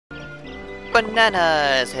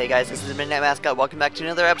Bananas! Hey guys, this is Midnight Mascot. Welcome back to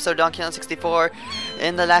another episode of Donkey Kong 64.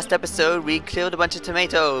 In the last episode, we killed a bunch of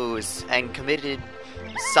tomatoes and committed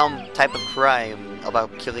some type of crime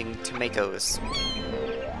about killing tomatoes.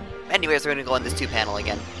 Anyways, we're gonna go on this 2 panel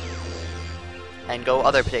again. And go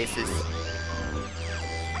other places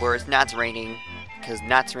where it's not raining, because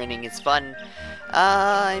not raining is fun.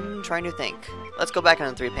 I'm trying to think. Let's go back on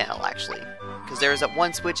the 3 panel actually, because there's that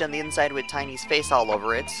one switch on the inside with Tiny's face all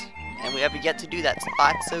over it. And we have yet to do that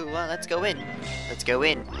spot, so let's go in. Let's go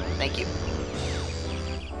in. Thank you.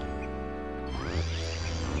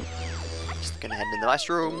 Just gonna head to the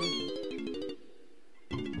mushroom.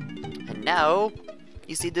 And now,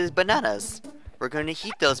 you see these bananas. We're gonna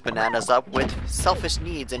heat those bananas up with selfish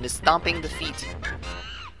needs and just stomping the feet.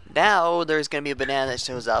 Now, there's gonna be a banana that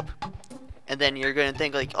shows up. And then you're gonna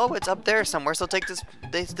think like, oh, it's up there somewhere, so take this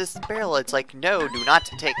barrel. It's like, no, do not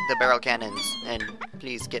take the barrel cannons. And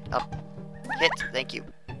please get up. Hit. Thank you.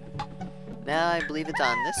 Now I believe it's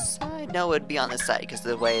on this side. No, it'd be on this side because of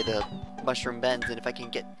the way the mushroom bends. And if I can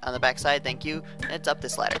get on the back side, thank you. It's up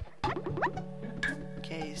this ladder.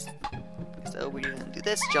 Okay, so we're gonna do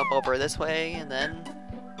this. Jump over this way, and then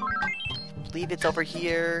I believe it's over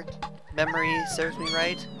here. Memory serves me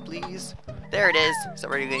right, please. There it is. So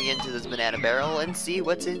we're gonna get into this banana barrel and see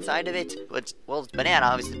what's inside of it. Well, it's banana,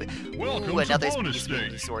 obviously. Welcome Ooh, another to bonus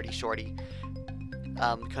speedy, stage. shorty.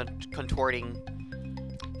 Contorting.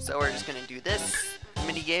 So we're just gonna do this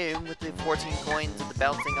mini game with the 14 coins and the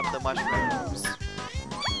bouncing up the mushrooms.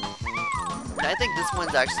 And I think this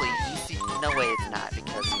one's actually easy. No way, it's not,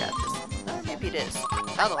 because you got this. No, maybe it is.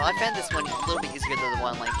 I don't know. I found this one a little bit easier than the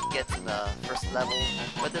one like you get in the first level,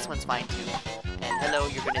 but this one's fine too. And hello,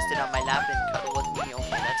 you're gonna sit on my lap and cuddle with me. Okay,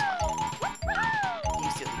 that's fine. You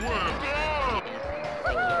silly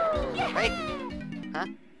kitty. Right? Huh?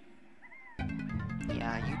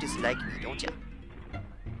 Yeah, you just like me, don't ya? You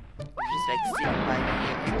just like sitting by me.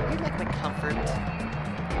 You like my comfort.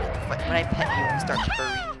 When I pet you, you start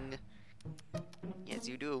purring. Yes,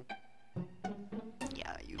 you do.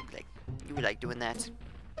 Yeah, you like doing that.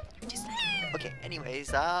 Just okay.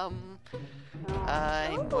 Anyways, I'm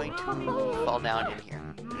going to fall down in here.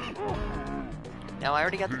 Now I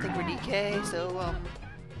already got the thing for DK, so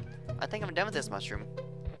I think I'm done with this mushroom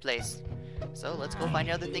place. So let's go find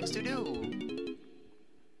other things to do.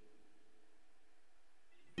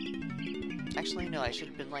 Actually, no, I should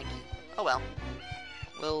have been like, oh well.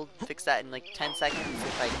 We'll fix that in like 10 seconds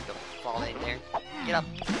if I don't fall in there. Get up.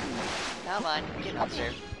 Come on, get up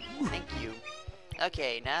there. Thank you.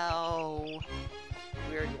 Okay, now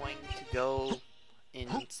we're going to go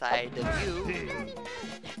inside of you.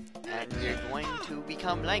 And we're going to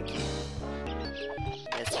become Lanky.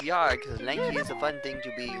 Yes, we are, because Lanky is a fun thing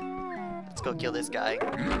to be. Let's go kill this guy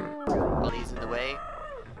while he's in the way.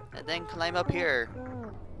 And then climb up here.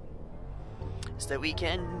 So that we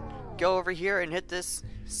can go over here and hit this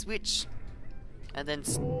switch. And then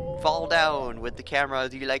fall down with the camera.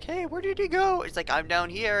 You're like, hey, where did he go? It's like, I'm down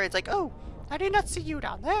here. It's like, oh, I did not see you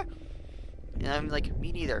down there. And I'm like,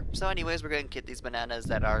 me neither. So anyways, we're going to get these bananas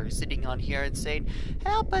that are sitting on here and saying,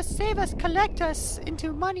 help us, save us, collect us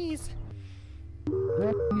into monies.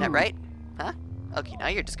 Isn't that right? Huh? Okay, now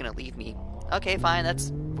you're just going to leave me. Okay, fine.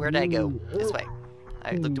 That's where did I go? This way.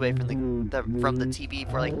 I looked away from the TV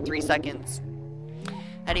for like 3 seconds.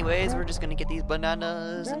 Anyways, we're just gonna get these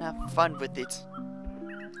bananas and have fun with it.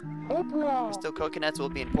 Still coconuts will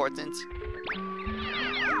be important.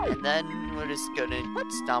 And then we're just gonna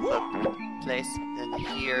stomp up place in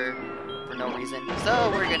here for no reason.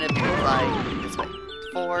 So we're gonna be flying this way.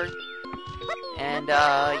 4. And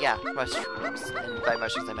yeah, mushrooms. And by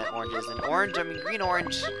mushrooms I meant oranges. And orange, I mean green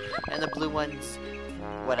orange. And the blue ones,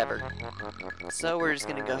 whatever. So we're just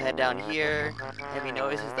gonna go head down here. Heavy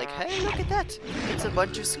noises like, hey, look at that! It's a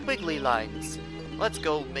bunch of squiggly lines. Let's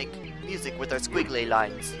go make music with our squiggly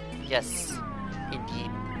lines. Yes, indeed.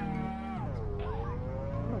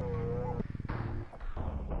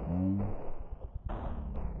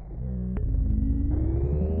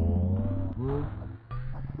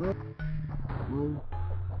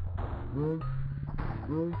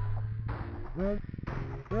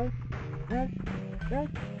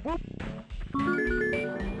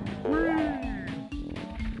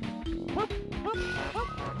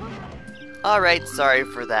 Alright, sorry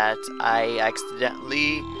for that. I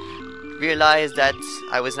accidentally realized that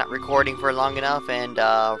I was not recording for long enough, and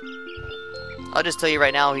I'll just tell you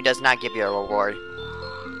right now, he does not give you a reward.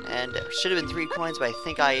 And it should have been 3 coins, but I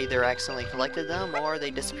think I either accidentally collected them or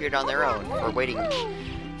they disappeared on their own for waiting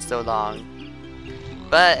so long.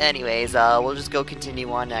 But anyways, we'll just go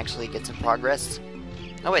continue on and actually get some progress.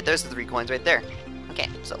 Oh wait, there's the 3 coins right there. Okay.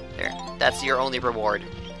 Okay, so there. That's your only reward.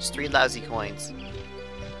 Just 3 lousy coins.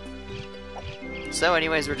 So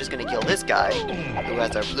anyways, we're just gonna kill this guy, who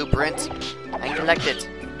has our blueprint, and collect it,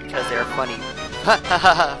 because they're funny. Ha ha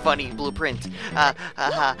ha ha, funny blueprint. Ha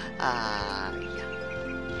ha ha,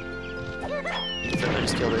 yeah. So we'll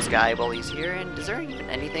just kill this guy while he's here, and is there even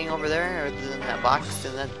anything over there other than that box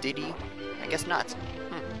and that ditty? I guess not.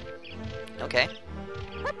 Okay.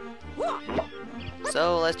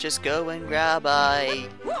 So let's just go and grab I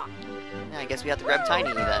guess we have to grab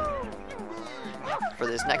Tiny then. For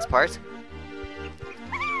this next part.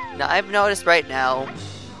 Now I've noticed right now,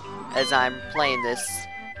 as I'm playing this,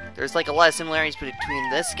 there's like a lot of similarities between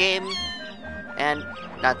this game and,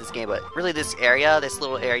 not this game, but really this area, this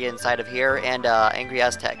little area inside of here, and Angry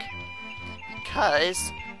Aztec.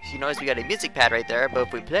 Because, if you notice we got a music pad right there, but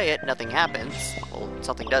if we play it, nothing happens. Well,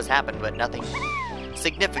 something does happen, but nothing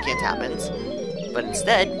significant happens. But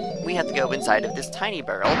instead, we have to go inside of this tiny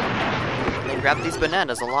barrel and grab these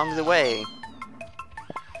bananas along the way.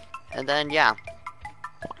 And then, yeah,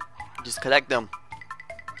 just collect them.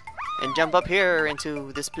 And jump up here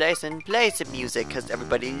into this place and play some music, because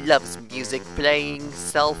everybody loves music. Playing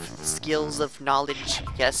skills of knowledge.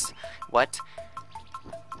 Yes, what?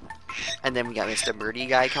 And then we got Mr. Birdie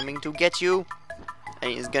guy coming to get you.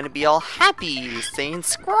 And he's gonna be all happy, saying,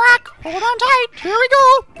 "Scrack! Hold on tight! Here we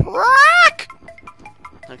go! Crack!"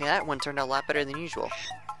 Okay, that one turned out a lot better than usual.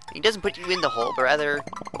 He doesn't put you in the hole, but rather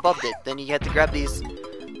above it. Then you have to grab these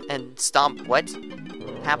and stomp. What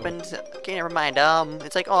happened? Okay, never mind.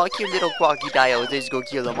 It's like, oh, cute little crocodile. Let's go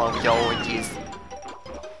kill them all with the oranges.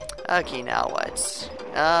 Okay, now what?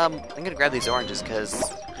 I'm gonna grab these oranges, because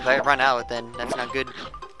if I run out, then that's not good.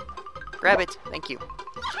 Grab it. Thank you.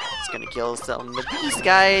 It's gonna kill some of these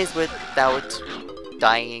guys without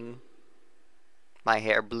dyeing my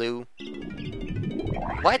hair blue.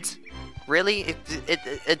 What? Really?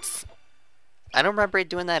 It's... I don't remember it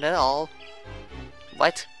doing that at all.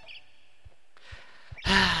 What?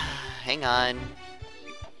 Hang on.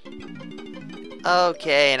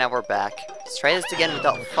 Okay, now we're back. Let's try this again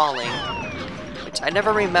without falling. Which I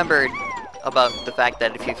never remembered about the fact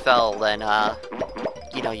that if you fell, then,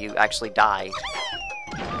 you know, you actually die.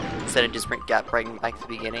 Instead of just bring back to the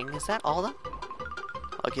beginning. Is that all of them?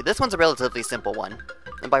 Okay, this one's a relatively simple one.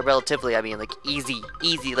 And by relatively, I mean, like, easy,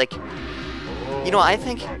 like... You know, I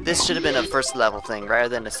think this should have been a first level thing rather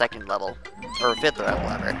than a second level. Or a fifth level,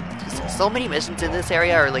 ever. So many missions in this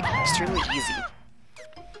area are, like, extremely easy.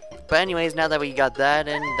 But anyways, now that we got that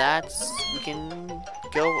and that, we can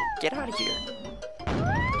go get out of here.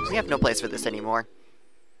 We have no place for this anymore.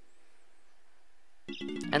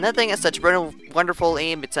 And that thing has such wonderful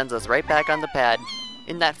aim, it sends us right back on the pad.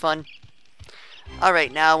 Isn't that fun?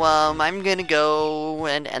 Alright, now, I'm gonna go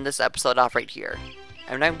and end this episode off right here.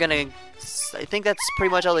 And I think that's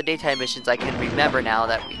pretty much all the daytime missions I can remember now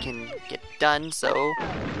that we can get done, so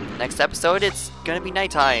next episode, it's gonna be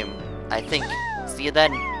nighttime, I think. See you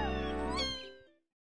then.